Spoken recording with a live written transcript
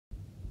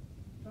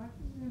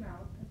him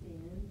out at the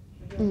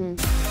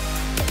end.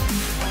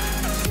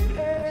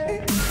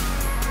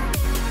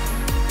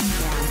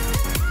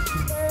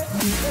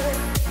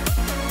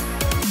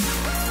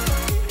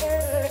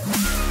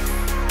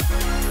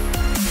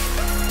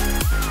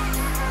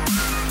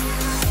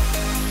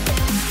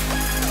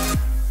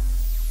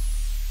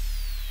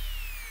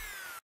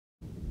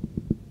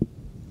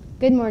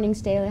 Good morning,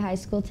 Staley High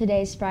School.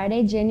 Today is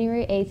Friday,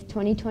 January 8th,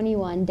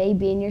 2021. Day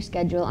B in your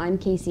schedule. I'm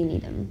Casey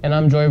Needham. And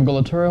I'm Joy of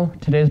Golaturo.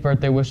 Today's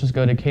birthday wishes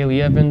go to Kaylee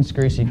Evans,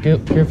 Gracie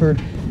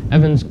Gifford,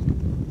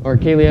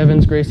 Kaylee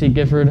Evans, Gracie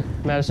Gifford,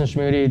 Madison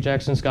Schmoody,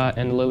 Jackson Scott,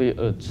 and Lily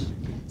Utz.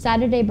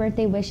 Saturday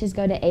birthday wishes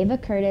go to Ava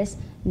Curtis,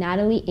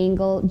 Natalie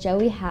Engel,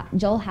 Joel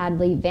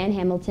Hadley, Van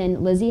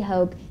Hamilton, Lizzie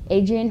Hoke,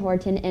 Adrian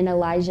Horton, and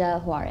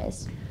Elijah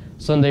Juarez.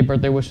 Sunday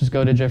birthday wishes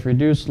go to Jeffrey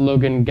Deuce,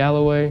 Logan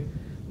Galloway,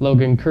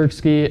 Logan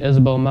Kirksky,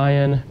 Isabel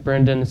Mayan,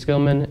 Brandon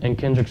Skillman, and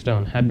Kendrick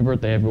Stone. Happy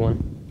birthday,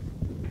 everyone.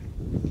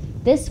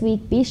 This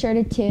week, be sure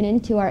to tune in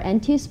to our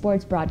N2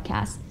 sports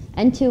broadcast.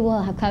 N2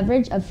 will have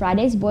coverage of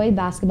Friday's boys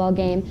basketball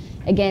game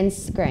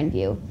against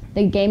Grandview.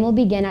 The game will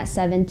begin at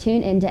 7.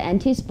 Tune in to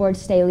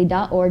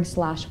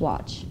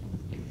n2sportsdaily.org/watch.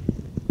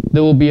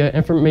 There will be an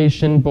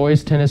information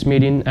boys tennis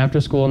meeting after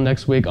school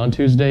next week on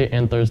Tuesday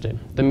and Thursday.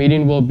 The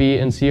meeting will be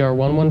in CR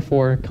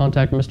 114.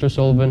 Contact Mr.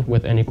 Sullivan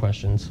with any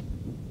questions.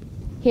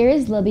 Here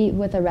is Libby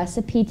with a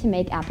recipe to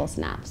make apple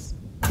snaps.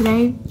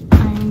 Today,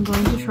 I am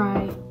going to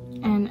try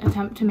and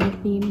attempt to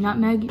make the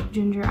nutmeg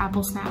ginger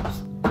apple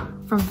snaps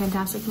from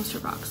Fantastic Mr.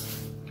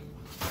 Fox.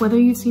 Whether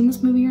you've seen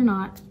this movie or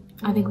not,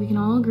 I think we can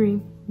all agree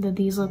that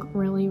these look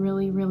really,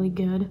 really, really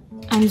good.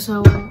 And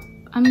so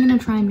I'm gonna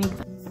try and make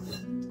them.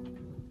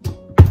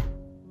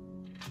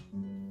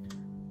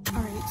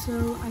 Alright,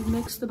 so I've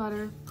mixed the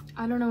butter.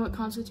 I don't know what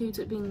constitutes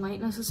it being light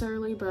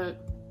necessarily,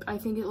 but I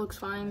think it looks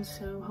fine,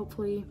 so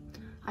hopefully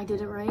I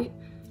did it right.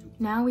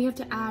 Now we have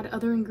to add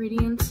other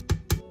ingredients.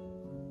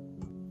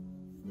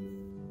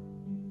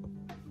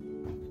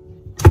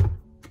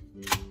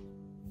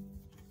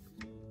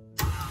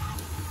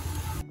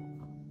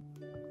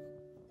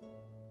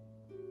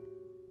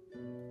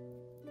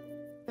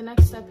 The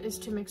next step is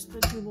to mix the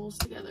two bowls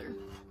together.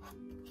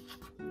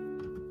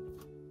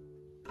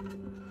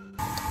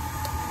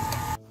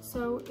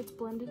 So it's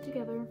blended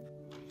together.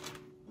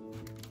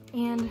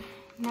 And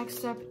next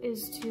step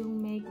is to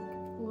make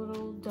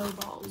little dough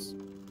balls.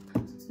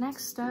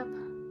 Next step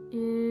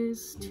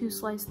is to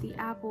slice the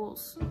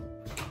apples.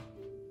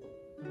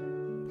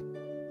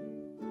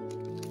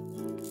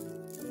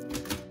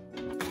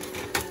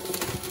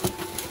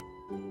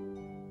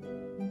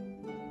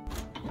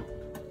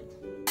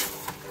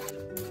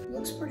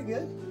 Looks pretty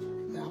good.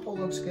 The apple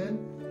looks good.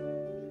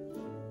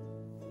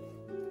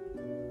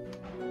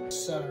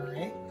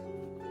 Celery.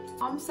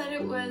 Mom said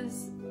it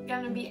was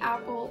gonna be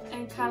apple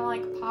and kind of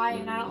like pie,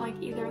 and I don't like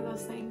either of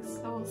those things,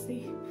 so we'll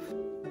see.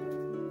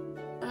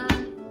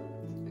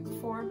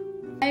 4.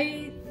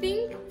 I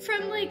think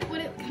from like what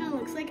it kind of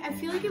looks like, I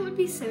feel like it would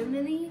be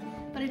cinnamony,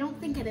 but I don't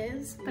think it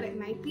is, but it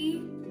might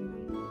be.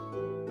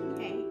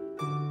 Okay.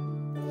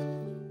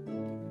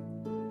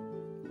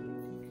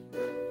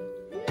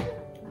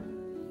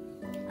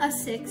 A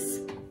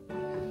 6.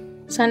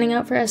 Signing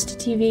out for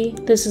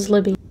STTV, this is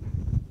Libby.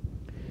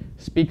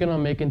 Speaking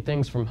on making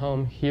things from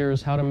home,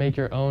 here's how to make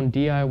your own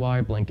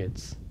DIY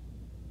blankets.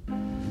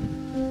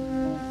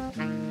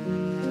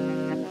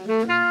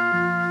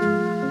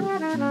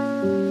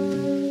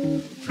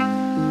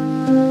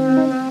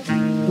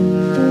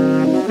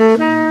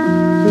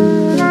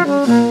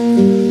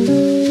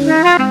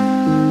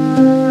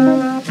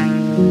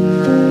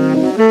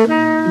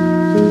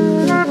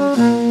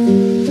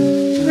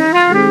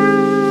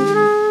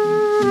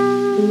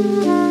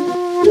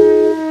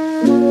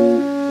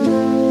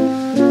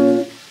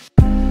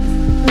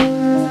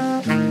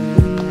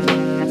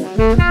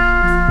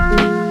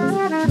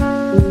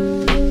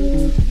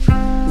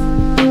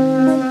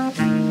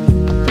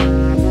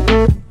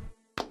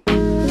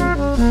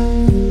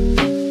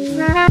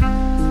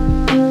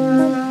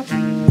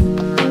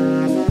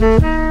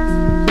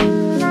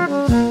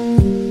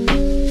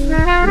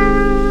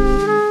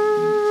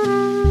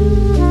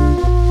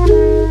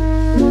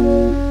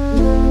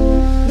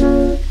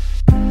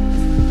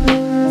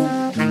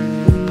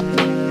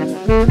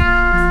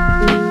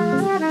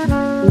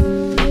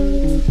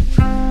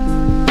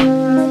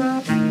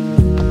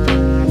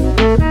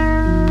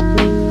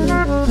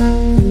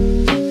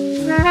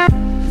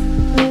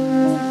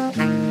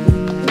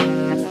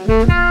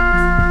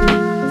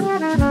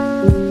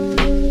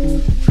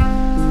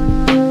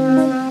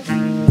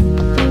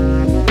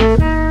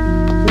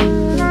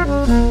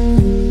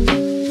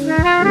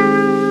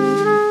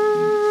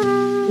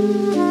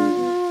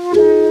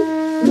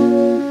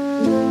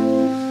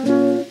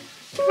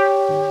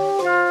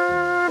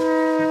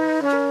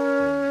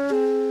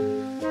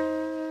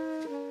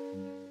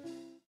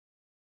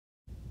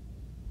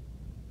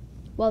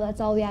 Well,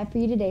 that's all we have for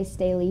you today,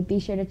 Staley. Be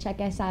sure to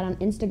check us out on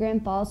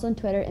Instagram, follow us on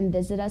Twitter, and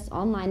visit us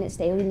online at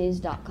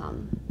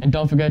staleynews.com. And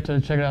don't forget to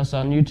check us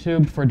out on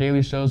YouTube for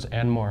daily shows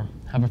and more.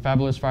 Have a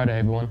fabulous Friday,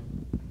 everyone.